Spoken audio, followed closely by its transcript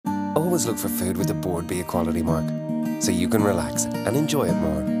Always look for food with the bordbia quality mark, so you can relax and enjoy it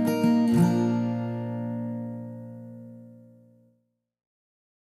more.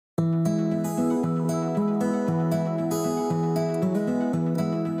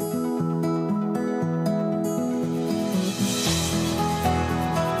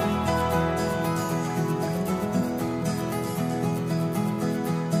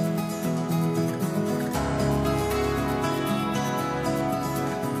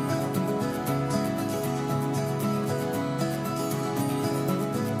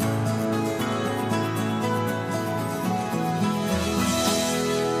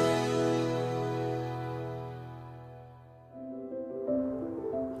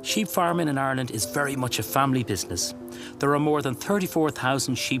 Sheep farming in Ireland is very much a family business. There are more than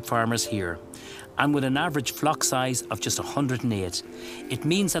 34,000 sheep farmers here, and with an average flock size of just 108, it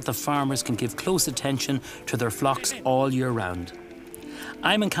means that the farmers can give close attention to their flocks all year round.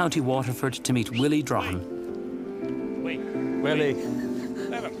 I'm in County Waterford to meet Willie Drohan. Willie,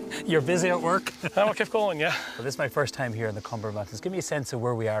 you're busy at work? I'll keep going, yeah. Well, this is my first time here in the Comeragh Mountains. Give me a sense of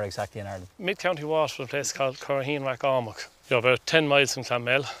where we are exactly in Ireland. Mid-County Waterford, a place called Comeragh. You're about 10 miles from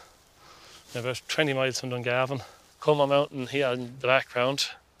Clonmel, about 20 miles from Dungarvan. Comeragh Mountain here in the background.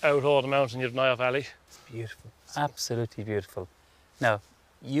 Out over the mountain, you have Niagara Valley. It's beautiful, absolutely beautiful. Now,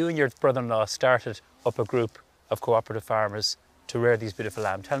 you and your brother-in-law started up a group of cooperative farmers to rear these beautiful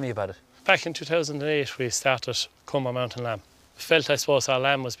lamb. Tell me about it. Back in 2008, we started Comeragh Mountain Lamb. Felt, I suppose, our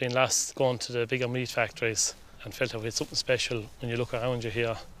lamb was being lost going to the bigger meat factories, and felt that we had something special when you look around you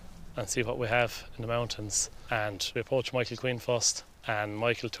here and see what we have in the mountains. And we approached Michael Quinn first, and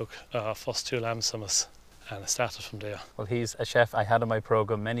Michael took our first 2 lambs from us, and it started from there. Well, he's a chef I had on my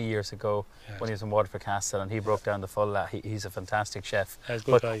programme many years ago when he was in Waterford Castle, and he broke down the full. He's a fantastic chef.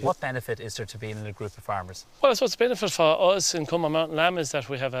 But what benefit is there to being in a group of farmers? Well, I suppose the benefit for us in Comeragh Mountain Lamb is that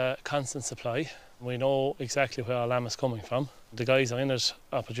we have a constant supply. We know exactly where our lamb is coming from. The guys are in it,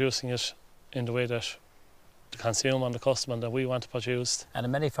 are producing it in the way that the consumer and the customer that we want to produce. And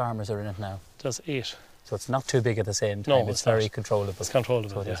many farmers are in it now? There's 8. So it's not too big at the same time, No, it's very controllable. It's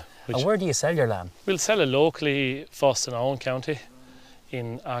controllable, yeah. And where do you sell your lamb? We'll sell it locally first in our own county,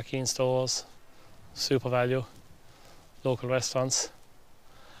 in Arkeen stores, Super Value, local restaurants.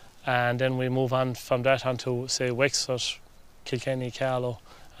 And then we move on from that on to, say, Wexford, Kilkenny, Carlow,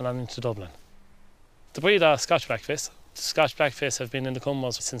 and on into Dublin. The breed are Scotch Blackface. Scotch Blackface have been in the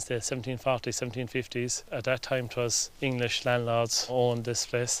Comeragh since the 1740s, 1750s. At that time it was English landlords who owned this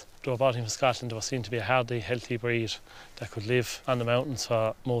place. They were brought in from Scotland. They were seen to be a hardy, healthy breed that could live on the mountains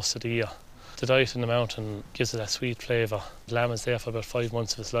for most of the year. The diet in the mountain gives it that sweet flavour. The lamb is there for about 5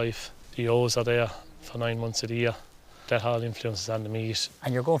 months of its life. The ewes are there for 9 months of the year. That all influences on the meat.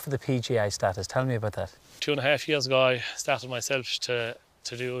 And you're going for the PGI status. Tell me about that. 2.5 years ago I started myself to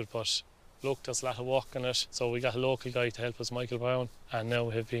do it, but look, there's a lot of work in it, so we got a local guy to help us, Michael Brown, and now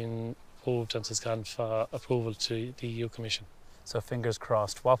we have been approved and it's gone for approval to the EU Commission. So fingers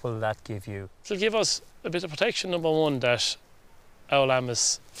crossed, what will that give you? It'll give us a bit of protection, number one, that our lamb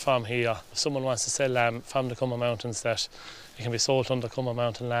is from here. If someone wants to sell lamb from the Comeragh Mountains, that it can be sold under Comeragh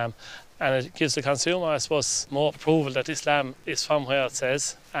Mountain Lamb, and it gives the consumer, I suppose, more approval that this lamb is from where it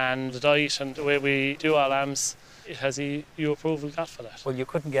says, and the diet and the way we do our lambs, it has EU approval got for that. Well, you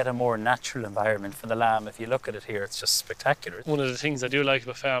couldn't get a more natural environment for the lamb. If you look at it here, it's just spectacular. One of the things I do like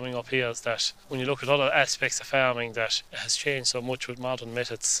about farming up here is that when you look at other aspects of farming, that it has changed so much with modern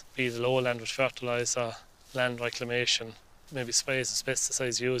methods, be it the lowland with fertiliser, land reclamation, maybe sprays and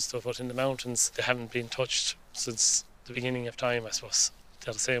pesticides used, but in the mountains they haven't been touched since the beginning of time, I suppose.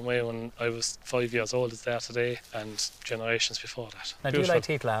 They're the same way when I was 5 years old as they are today, and generations before that. Now, do you like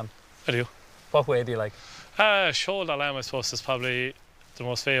to eat lamb? I do. What way do you like? Shoulder lamb, I suppose, is probably the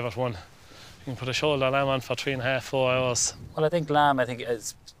most favourite one. You can put a shoulder lamb on for 3.5, 4 hours. Well, I think lamb,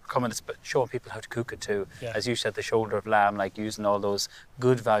 is coming, it's showing people how to cook it too. Yeah. As you said, the shoulder of lamb, like using all those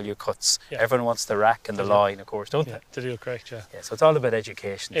good value cuts. Yeah. Everyone wants the rack and the loin, of course, don't they? To do it correct, yeah. Yeah, so it's all about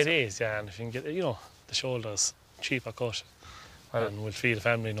education. It is, yeah, and if you can get, the shoulders cheaper cut, and we'll feed the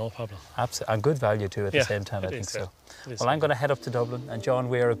family, no problem. Absolutely, and good value too at the same time, I think so. Well, I'm going to head up to Dublin, and John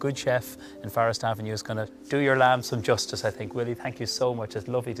Wyer, a good chef in Forest Avenue, is going to do your lamb some justice, I think. Willie, thank you so much. It's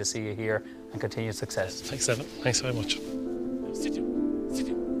lovely to see you here, and continued success. Thanks, Evan. Thanks very much. Sit down, sit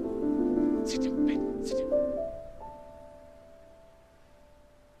down, sit down, sit down.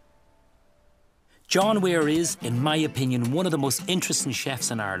 John Wyer is, in my opinion, one of the most interesting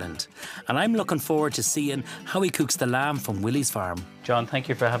chefs in Ireland, and I'm looking forward to seeing how he cooks the lamb from Willie's farm. John, thank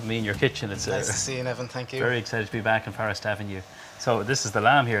you for having me in your kitchen. It's nice to see you, Neven. Thank you. Very excited to be back in Forest Avenue. So this is the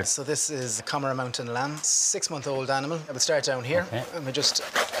lamb here. So this is Comeragh Mountain Lamb, 6-month-old animal. I will start down here. Okay. And we just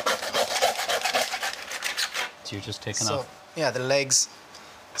bits you're just taking off. Yeah, the legs.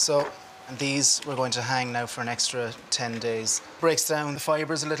 So these we're going to hang now for an extra 10 days. Breaks down the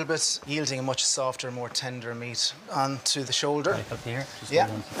fibres a little bit, yielding a much softer, more tender meat onto the shoulder. Right up here. Yeah.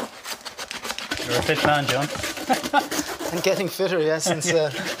 You're a fit man, John. And getting fitter, yes, since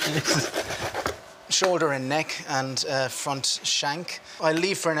shoulder and neck and front shank. I'll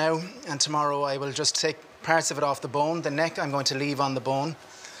leave for now, and tomorrow I will just take parts of it off the bone. The neck I'm going to leave on the bone.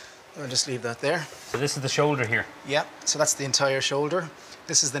 I'll just leave that there. So this is the shoulder here? Yeah, so that's the entire shoulder.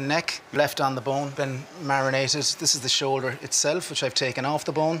 This is the neck, left on the bone, been marinated. This is the shoulder itself, which I've taken off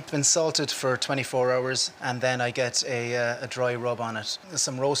the bone. It's been salted for 24 hours, and then I get a dry rub on it. There's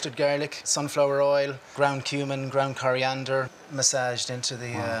some roasted garlic, sunflower oil, ground cumin, ground coriander, massaged into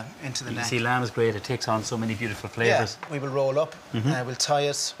the neck. You see, lamb is great. It takes on so many beautiful flavours. Yeah, we will roll up. We'll tie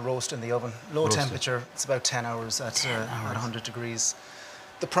it, roast in the oven. Low temperature. It's about 10 hours at 100 degrees.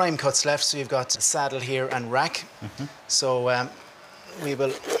 The prime cuts left, so you've got saddle here and rack. So we will...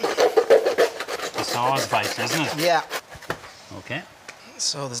 The saw is vital, isn't it? Yeah. Okay.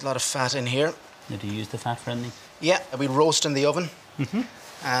 So there's a lot of fat in here. Now, do you use the fat for anything? Yeah, we roast in the oven.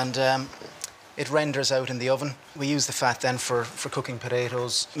 And it renders out in the oven. We use the fat then for cooking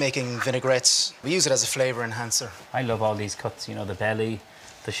potatoes, making vinaigrettes. We use it as a flavour enhancer. I love all these cuts, you know, the belly,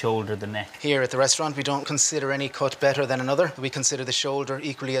 the shoulder, the neck. Here at the restaurant, we don't consider any cut better than another. We consider the shoulder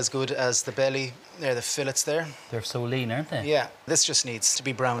equally as good as the belly. There, the fillets there. They're so lean, aren't they? Yeah. This just needs to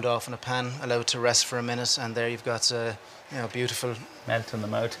be browned off in a pan, allowed to rest for a minute, and there you've got beautiful... Melt in the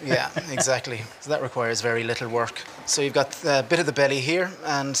mouth. Yeah, exactly. So that requires very little work. So you've got a bit of the belly here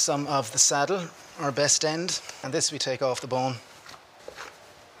and some of the saddle, our best end. And this we take off the bone.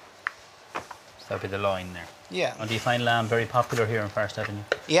 So that'll be the loin there. Yeah. And do you find lamb very popular here in Forest Avenue?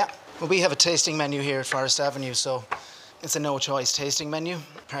 Yeah. Well, we have a tasting menu here at Forest Avenue, so it's a no-choice tasting menu,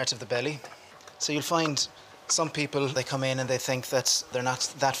 part of the belly. So you'll find some people, they come in and they think that they're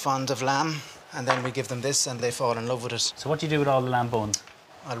not that fond of lamb, and then we give them this and they fall in love with it. So what do you do with all the lamb bones?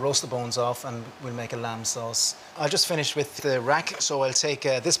 I'll roast the bones off and we'll make a lamb sauce. I'll just finish with the rack, so I'll take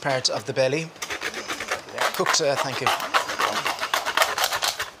this part of the belly. Cooked, thank you.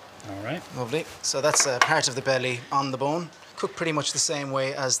 All right. Lovely. So that's part of the belly on the bone. Cooked pretty much the same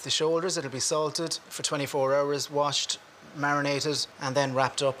way as the shoulders. It'll be salted for 24 hours, washed, marinated, and then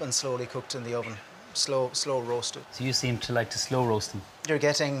wrapped up and slowly cooked in the oven. Slow roasted. So you seem to like to slow roast them. You're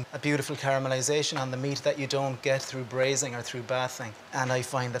getting a beautiful caramelization on the meat that you don't get through braising or through bathing. And I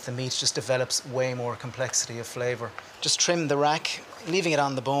find that the meat just develops way more complexity of flavour. Just trim the rack, leaving it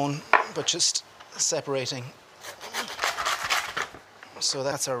on the bone, but just separating. So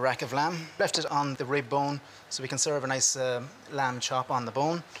that's our rack of lamb. Left it on the rib bone so we can serve a nice lamb chop on the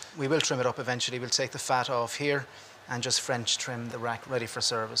bone. We will trim it up eventually. We'll take the fat off here and just French trim the rack, ready for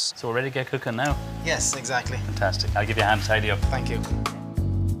service. So we're ready to get cooking now? Yes, exactly. Fantastic. I'll give you a hand to tidy up. Thank you.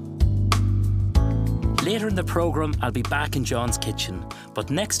 Later in the programme, I'll be back in John's kitchen. But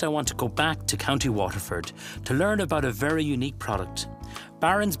next I want to go back to County Waterford to learn about a very unique product.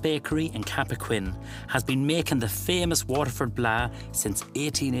 Barron's Bakery in Cappoquin has been making the famous Waterford Blaa since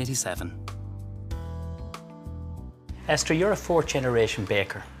 1887. Esther, you're a fourth generation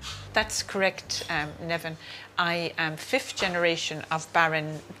baker. That's correct, Neven. I am fifth generation of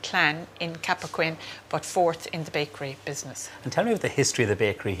Barron clan in Cappoquin, but fourth in the bakery business. And tell me about the history of the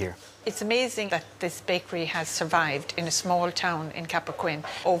bakery here. It's amazing that this bakery has survived in a small town in Cappoquin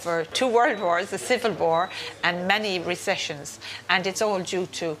over 2 world wars, a civil war and many recessions, and it's all due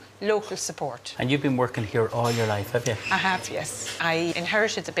to local support. And you've been working here all your life, have you? I have, yes. I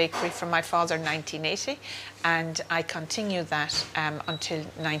inherited the bakery from my father in 1980, and I continued that until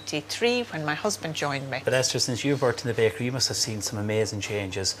 93 when my husband joined me. But Esther, since you've worked in the bakery, you must have seen some amazing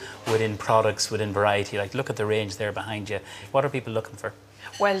changes within products, within variety. Like, look at the range there behind you. What are people looking for?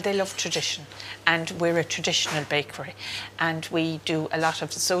 Well, they love tradition, and we're a traditional bakery, and we do a lot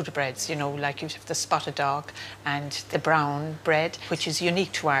of the soda breads, you know, like you have the spotted dog and the brown bread, which is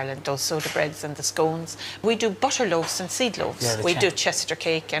unique to Ireland, those soda breads and the scones. We do butter loaves and seed loaves. Yeah, we do Chester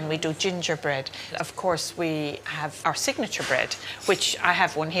cake and we do gingerbread. Of course, we have our signature bread, which I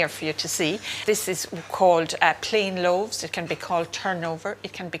have one here for you to see. This is called plain loaves. It can be called turnover,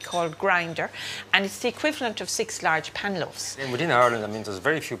 it can be called grinder, and it's the equivalent of 6 large pan loaves. And within Ireland, I mean, there's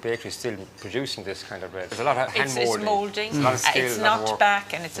very few bakeries still producing this kind of bread. There's a lot of hand moulding. It's moulding. It's a lot of skill, it's a lot of knocked work.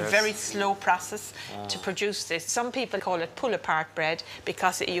 back, and it's a Yes. very slow process to produce this. Some people call it pull-apart bread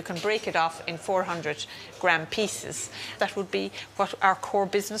because you can break it off in 400-gram pieces. That would be what our core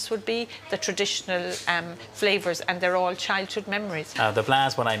business would be, the traditional flavours, and they're all childhood memories. The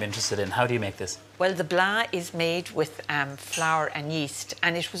Blaas, what I'm interested in. How do you make this? Well, the Blaa is made with flour and yeast,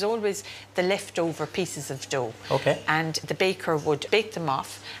 and it was always the leftover pieces of dough. Okay. And the baker would bake them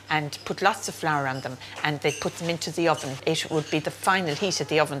off and put lots of flour on them, and they'd put them into the oven. It would be the final heat of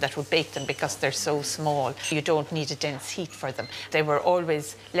the oven that would bake them because they're so small. You don't need a dense heat for them. They were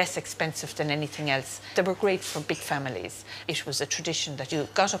always less expensive than anything else. They were great for big families. It was a tradition that you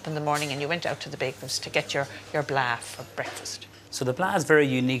got up in the morning and you went out to the baker's to get your Blaa for breakfast. So the Blaa is very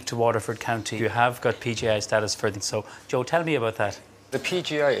unique to Waterford County. You have got PGI status for it. So, Joe, tell me about that. The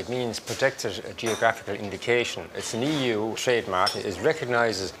PGI, it means Protected Geographical Indication. It's an EU trademark. It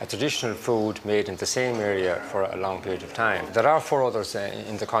recognises a traditional food made in the same area for a long period of time. There are 4 others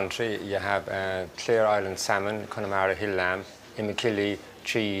in the country. You have Clare Island salmon, Connemara hill lamb, Imekilly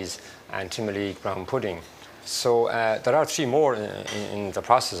cheese and Timoleague brown pudding. So there are 3 more in the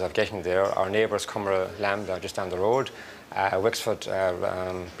process of getting there. Our neighbours Comeragh lamb just down the road, Wexford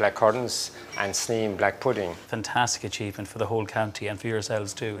black currants and Sneem black pudding. Fantastic achievement for the whole county and for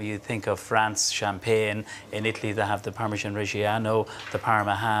yourselves too. You think of France, Champagne, in Italy they have the Parmesan Reggiano, the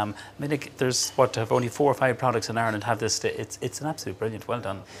Parma ham. I mean, there's only 4 or 5 products in Ireland have this. It's an absolute brilliant, well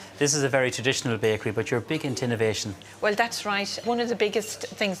done. This is a very traditional bakery, but you're big into innovation. Well, that's right. One of the biggest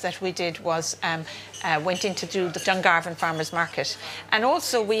things that we did was went in to do the Dungarvan Farmers Market, and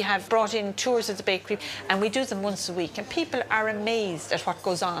also we have brought in tours of the bakery, and we do them once a week, and people are amazed at what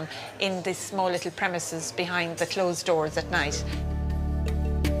goes on in this small little premises behind the closed doors at night.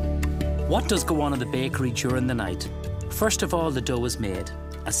 What does go on in the bakery during the night? First of all, the dough is made,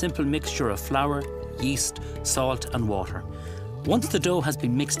 a simple mixture of flour, yeast, salt and water. Once the dough has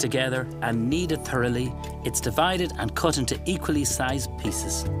been mixed together and kneaded thoroughly, it's divided and cut into equally sized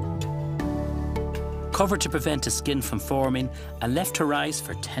pieces. Covered to prevent the skin from forming and left to rise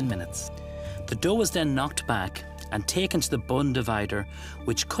for 10 minutes. The dough is then knocked back and taken to the bun divider,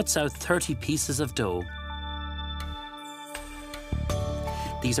 which cuts out 30 pieces of dough.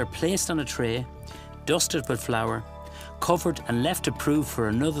 These are placed on a tray, dusted with flour, covered and left to prove for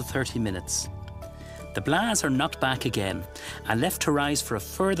another 30 minutes. The Blaas are knocked back again and left to rise for a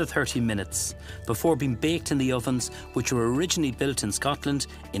further 30 minutes before being baked in the ovens, which were originally built in Scotland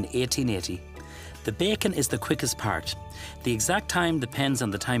in 1880. The baking is the quickest part. The exact time depends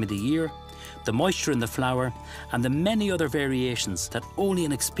on the time of the year, the moisture in the flour, and the many other variations that only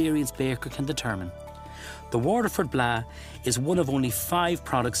an experienced baker can determine. The Waterford Blaa is one of only 5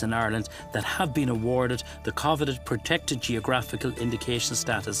 products in Ireland that have been awarded the coveted Protected Geographical Indication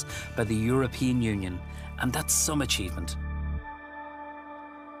status by the European Union, and that's some achievement.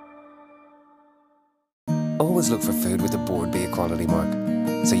 Always look for food with a bordbia quality mark,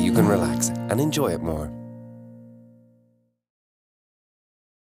 so you can relax and enjoy it more.